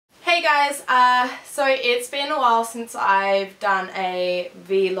Hey guys, so it's been a while since I've done a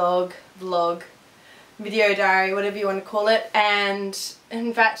vlog, video diary, whatever you want to call it, and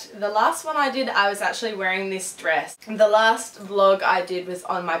in fact the last one I did I was actually wearing this dress. The last vlog I did was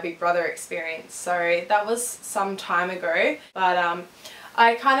on my Big Brother experience, so that was some time ago, but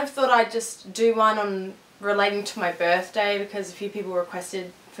I kind of thought I'd just do one on relating to my birthday because a few people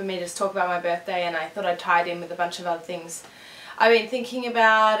requested for me to just talk about my birthday, and I thought I'd tie it in with a bunch of other things I've been thinking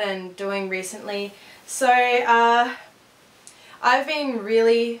about and doing recently. So I've been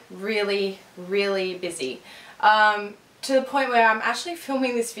really busy to the point where I'm actually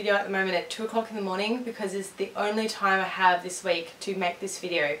filming this video at the moment at 2 o'clock in the morning because it's the only time I have this week to make this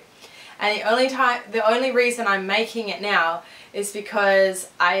video. And the only reason I'm making it now is because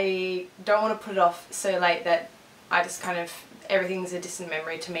I don't want to put it off so late that I just kind of, everything's a distant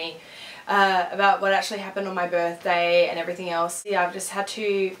memory to me about what actually happened on my birthday and everything else. Yeah, I've just had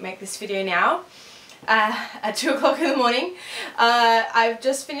to make this video now at 2 o'clock in the morning. I've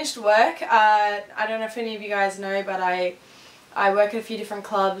just finished work. I don't know if any of you guys know, but I work at a few different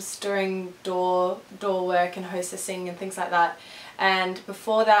clubs doing door work and hostessing and things like that. And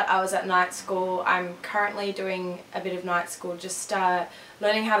before that I was at night school. I'm currently doing a bit of night school, just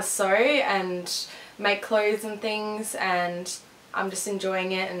learning how to sew and make clothes and things, and I'm just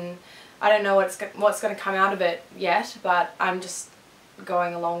enjoying it, and I don't know what's going to come out of it yet, but I'm just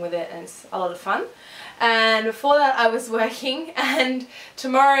going along with it and it's a lot of fun. And before that I was working, and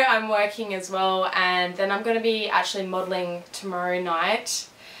tomorrow I'm working as well, and then I'm going to be actually modelling tomorrow night,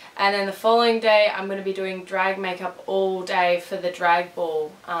 and then the following day I'm going to be doing drag makeup all day for the drag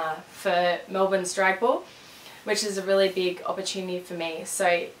ball, for Melbourne's drag ball, which is a really big opportunity for me.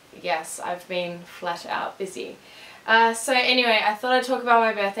 So yes, I've been flat out busy. So anyway, I thought I'd talk about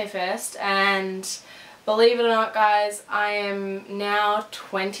my birthday first, and believe it or not guys, I am now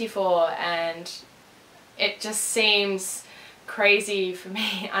 24 and it just seems crazy for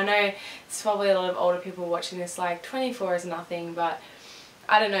me. I know it's probably a lot of older people watching this like 24 is nothing, but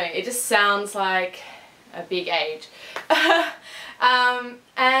I don't know, it just sounds like a big age. And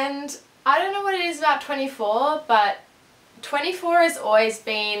I don't know what it is about 24, but 24 has always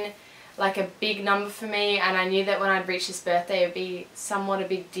been like a big number for me, and I knew that when I'd reach this birthday it would be somewhat a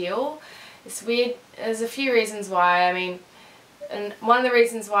big deal. It's weird, there's a few reasons why. I mean, and one of the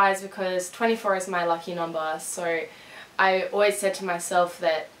reasons why is because 24 is my lucky number, so I always said to myself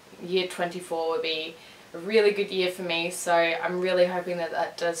that year 24 would be a really good year for me, so I'm really hoping that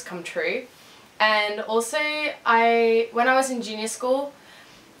that does come true. And also, when I was in junior school,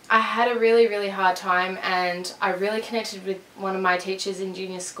 I had a really hard time, and I really connected with one of my teachers in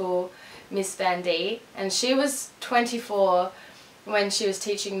junior school, Miss Van D, and she was 24 when she was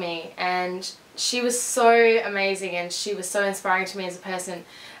teaching me, and she was so amazing and she was so inspiring to me as a person.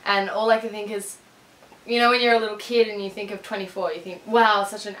 And all I can think is, you know, when you're a little kid and you think of 24, you think, wow,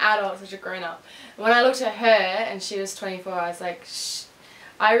 such an adult, such a grown-up. When I looked at her and she was 24, I was like,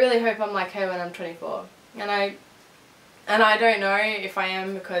 I really hope I'm like her when I'm 24. And I don't know if I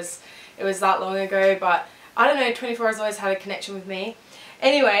am because it was that long ago, but I don't know, 24 has always had a connection with me.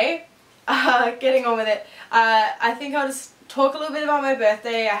 Anyway, getting on with it, I think I'll just talk a little bit about my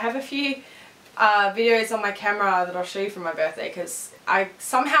birthday. I have a few videos on my camera that I'll show you from my birthday because I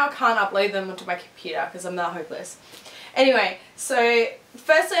somehow can't upload them onto my computer because I'm that hopeless. Anyway, so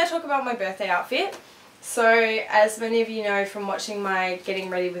firstly I'll talk about my birthday outfit. So as many of you know from watching my Getting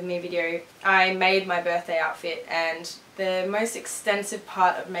Ready With Me video, I made my birthday outfit, and the most extensive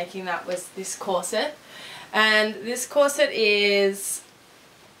part of making that was this corset. And this corset is,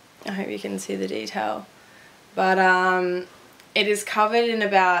 I hope you can see the detail, but it is covered in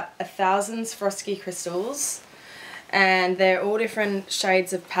about 1,000 Swarovski crystals, and they're all different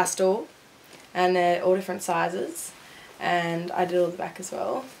shades of pastel, and they're all different sizes, and I did all the back as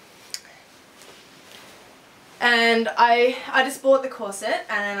well. And I just bought the corset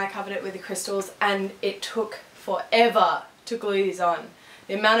and then I covered it with the crystals, and it took forever to glue these on.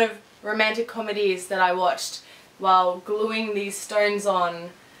 The amount of romantic comedies that I watched while gluing these stones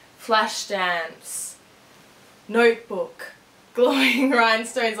on, Flashdance, Notebook, gluing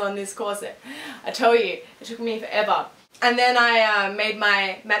rhinestones on this corset. I tell you, it took me forever. And then I made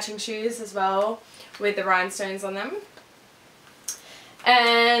my matching shoes as well with the rhinestones on them.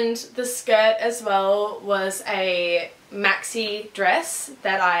 And the skirt as well was a maxi dress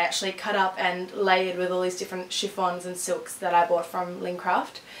that I actually cut up and layered with all these different chiffons and silks that I bought from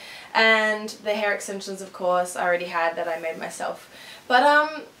Lincraft. And the hair extensions, of course, I already had that I made myself. But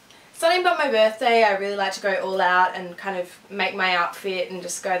something about my birthday, I really like to go all out and kind of make my outfit and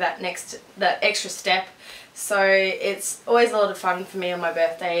just go that extra step. So it's always a lot of fun for me on my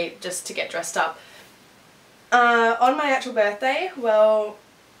birthday just to get dressed up. On my actual birthday, well,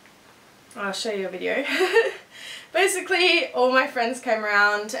 I'll show you a video. Basically, all my friends came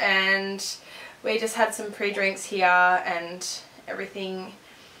around and we just had some pre-drinks here and everything,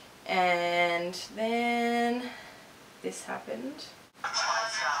 and then this happened.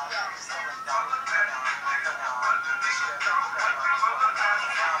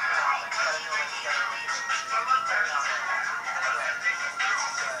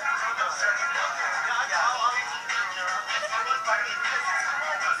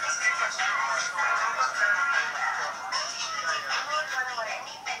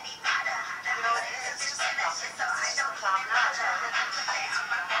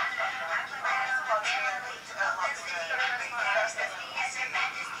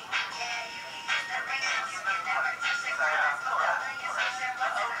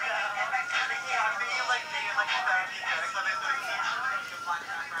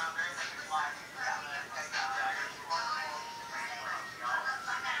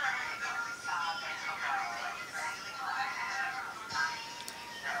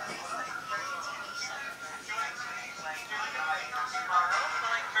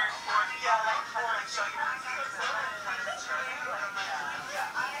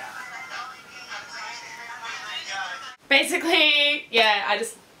 Basically, yeah, I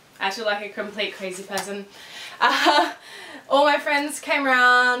just acted like a complete crazy person. All my friends came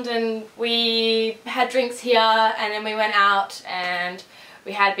around and we had drinks here, and then we went out and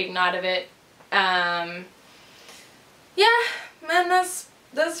we had a big night of it. Yeah, man,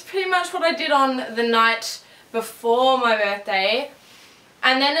 that's pretty much what I did on the night before my birthday.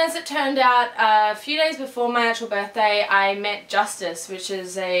 And then, as it turned out, a few days before my actual birthday, I met Justice, which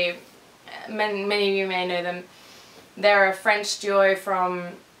is many of you may know them. They're a French duo from,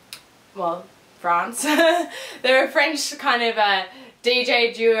 well, France. They're a French kind of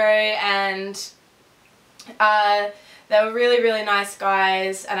DJ duo, and they were really nice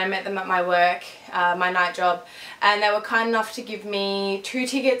guys, and I met them at my work, my night job, and they were kind enough to give me 2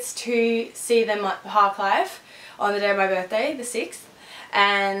 tickets to see them at Parklife on the day of my birthday, the 6th.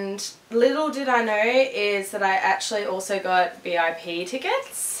 And little did I know is that I actually also got VIP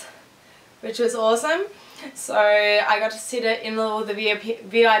tickets, which was awesome. So I got to sit in all the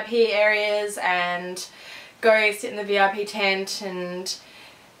VIP areas and go sit in the VIP tent and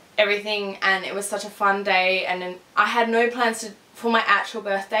everything, and it was such a fun day. And I had no plans for my actual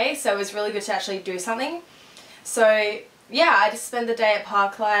birthday, so it was really good to actually do something. So yeah, I just spent the day at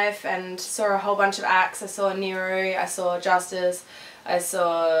Parklife and saw a whole bunch of acts. I saw Nero, I saw Justice, I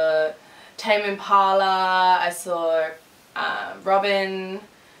saw Tame Impala, I saw Robin.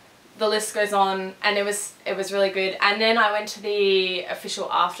 The list goes on, and it was really good. And then I went to the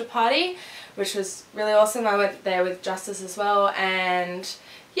official after party, which was really awesome. I went there with Justice as well, and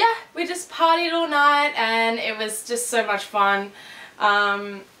yeah, we just partied all night, and it was just so much fun.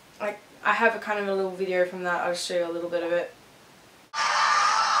 Like, I have a kind of a little video from that. I'll show you a little bit of it.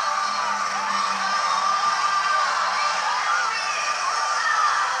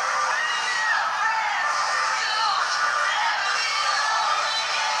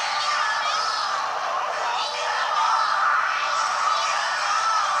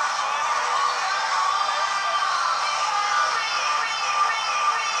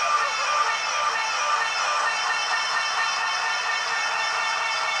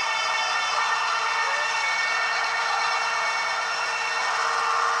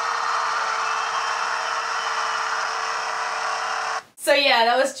 So yeah,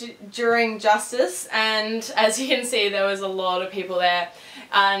 that was during Justice, and as you can see, there was a lot of people there,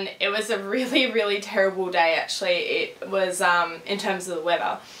 and it was a really terrible day actually. It was, in terms of the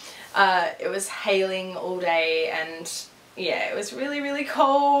weather, it was hailing all day, and yeah, it was really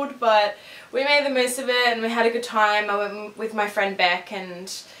cold, but we made the most of it and we had a good time. I went with my friend Beck,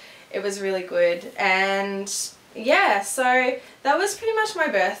 and it was really good. And yeah, so that was pretty much my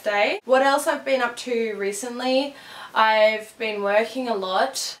birthday. What else I've been up to recently? I've been working a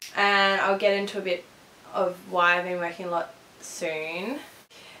lot, and I'll get into a bit of why I've been working a lot soon.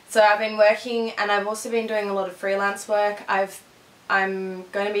 So I've been working, and I've also been doing a lot of freelance work. I'm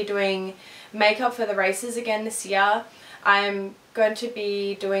going to be doing makeup for the races again this year. I'm going to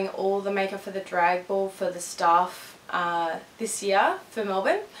be doing all the makeup for the drag ball for the staff this year for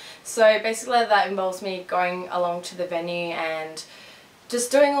Melbourne. So basically that involves me going along to the venue and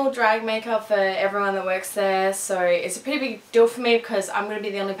just doing all drag makeup for everyone that works there. So it's a pretty big deal for me because I'm going to be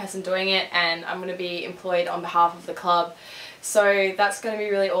the only person doing it, and I'm going to be employed on behalf of the club. So that's going to be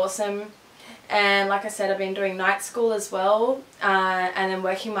really awesome. And like I said, I've been doing night school as well, and then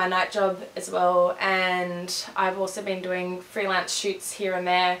working my night job as well, and I've also been doing freelance shoots here and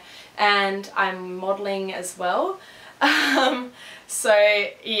there, and I'm modelling as well. So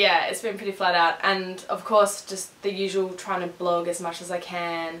yeah, it's been pretty flat out, and of course just the usual, trying to blog as much as I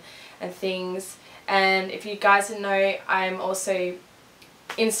can and things. And if you guys didn't know, I'm also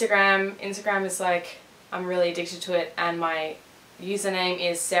Instagram is like, I'm really addicted to it, and my username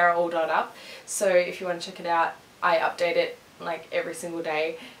is sarahall.up, so if you want to check it out, I update it like every single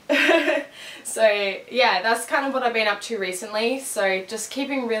day. So yeah, that's kind of what I've been up to recently, so just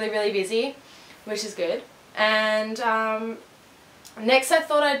keeping really busy, which is good. And next I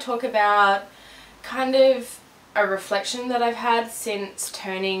thought I'd talk about kind of a reflection that I've had since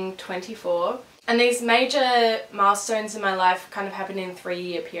turning 24. And these major milestones in my life kind of happen in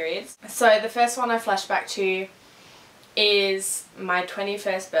 3-year periods. So the first one I flash back to is my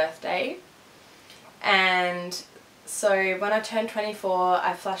 21st birthday, and so when I turned 24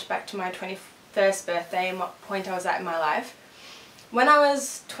 I flashed back to my 21st birthday and what point I was at in my life. When I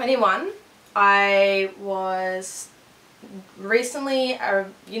was 21, I was recently a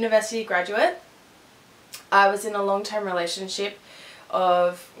university graduate. I was in a long-term relationship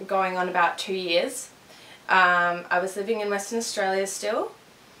of going on about 2 years. I was living in Western Australia still.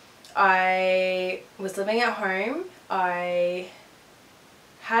 I was living at home. I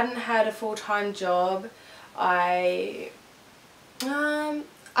hadn't had a full-time job. I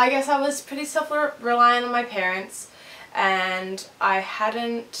guess I was pretty self-reliant on my parents, and I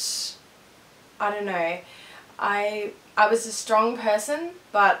hadn't, I don't know, I was a strong person,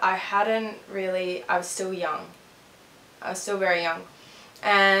 but I hadn't really, I was still young. I was still very young.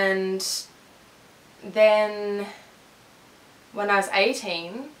 And then when I was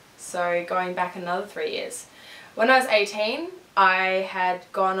 18, so going back another 3 years, when I was 18, I had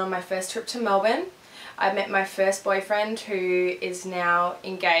gone on my first trip to Melbourne. I met my first boyfriend, who is now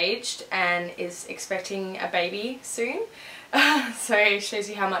engaged and is expecting a baby soon. So it shows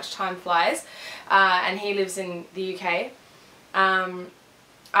you how much time flies. And he lives in the UK.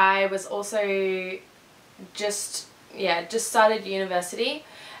 I was also just started university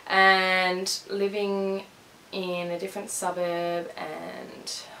and living in a different suburb,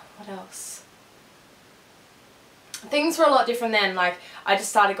 and what else? Things were a lot different then. Like, I just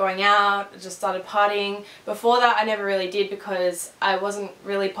started going out, just started partying. Before that I never really did, because I wasn't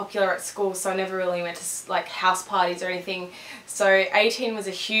really popular at school, so I never really went to like house parties or anything. So 18 was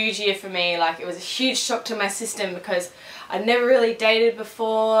a huge year for me. Like, it was a huge shock to my system, because I'd never really dated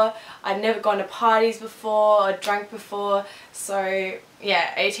before, I'd never gone to parties before or drank before. So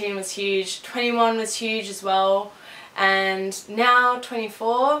yeah, 18 was huge. 21 was huge as well. And now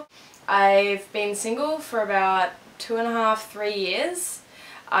 24, I've been single for about 2.5, 3 years.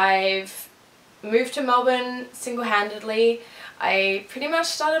 I've moved to Melbourne single-handedly. I pretty much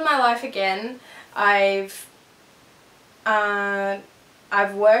started my life again. I've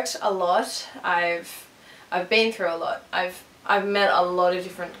worked a lot. I've been through a lot. I've met a lot of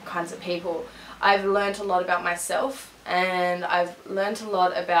different kinds of people. I've learnt a lot about myself, and I've learnt a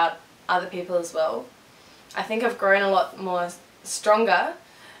lot about other people as well. I think I've grown a lot more stronger,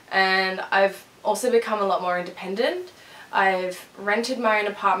 and I've also become a lot more independent. I've rented my own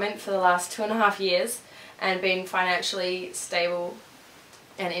apartment for the last 2.5 years and been financially stable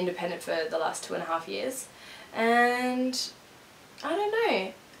and independent for the last 2.5 years. And I don't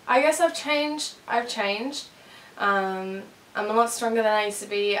know, I guess I've changed. I'm a lot stronger than I used to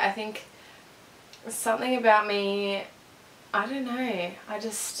be. I think something about me, I don't know,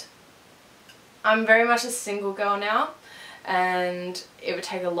 I'm very much a single girl now, and it would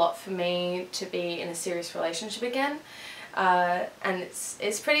take a lot for me to be in a serious relationship again. And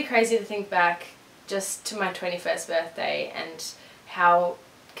it's pretty crazy to think back just to my 21st birthday and how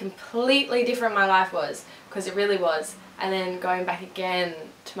completely different my life was, because it really was. And then going back again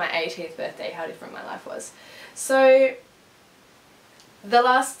to my 18th birthday, how different my life was. So the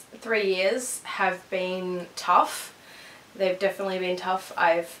last 3 years have been tough. They've definitely been tough.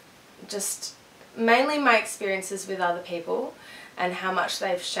 I've just, mainly my experiences with other people and how much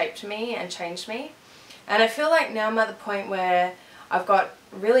they've shaped me and changed me. And I feel like now I'm at the point where I've got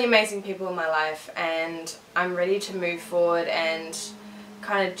really amazing people in my life, and I'm ready to move forward and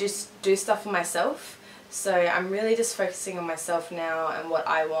kind of just do stuff for myself. So I'm really just focusing on myself now and what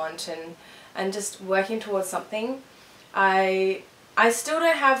I want, and just working towards something. I still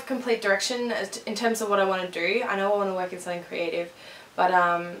don't have complete direction in terms of what I want to do. I know I want to work in something creative, but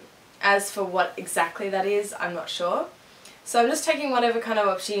as for what exactly that is, I'm not sure. So I'm just taking whatever kind of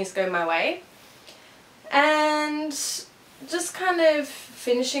opportunities go my way. And just kind of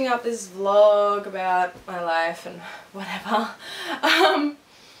finishing up this vlog about my life and whatever.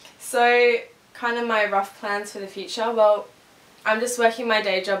 So kind of my rough plans for the future. Well, I'm just working my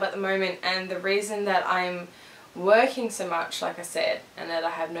day job at the moment, and the reason that I'm working so much, like I said, and that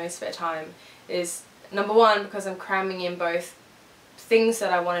I have no spare time is number one, because I'm cramming in both things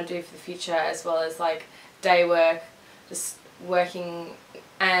that I want to do for the future as well as like day work, just working,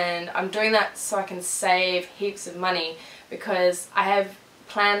 and I'm doing that so I can save heaps of money because I have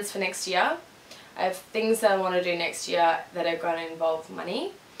plans for next year. I have things that I want to do next year that are going to involve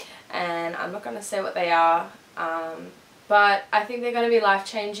money, and I'm not going to say what they are, but I think they're going to be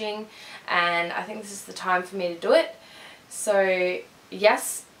life-changing, and I think this is the time for me to do it. So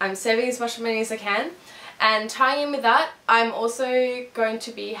yes, I'm saving as much money as I can, and tying in with that, I'm also going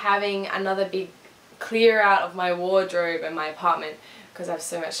to be having another big clear out of my wardrobe in my apartment because I have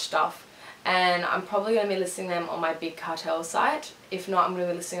so much stuff, and I'm probably going to be listing them on my Big Cartel site. If not, I'm going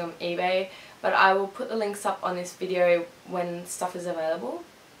to be listing them on eBay, but I will put the links up on this video when stuff is available.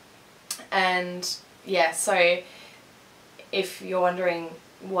 And yeah, so if you're wondering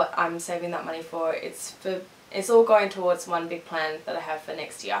what I'm saving that money for, it's all going towards one big plan that I have for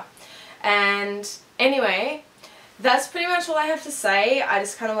next year. And anyway, that's pretty much all I have to say. I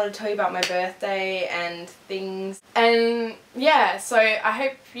just kind of want to tell you about my birthday and things. And yeah, so I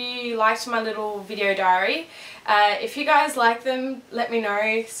hope you liked my little video diary. If you guys like them, let me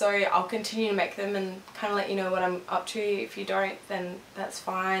know, so I'll continue to make them and kind of let you know what I'm up to. If you don't, then that's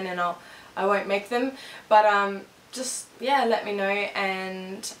fine, and I won't make them. But just, yeah, let me know,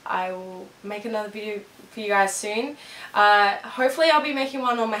 and I will make another video for you guys soon. Hopefully I'll be making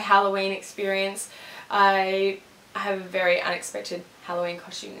one on my Halloween experience. I have a very unexpected Halloween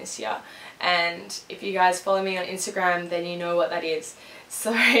costume this year, and if you guys follow me on Instagram, then you know what that is.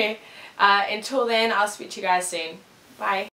 So until then, I'll speak to you guys soon. Bye.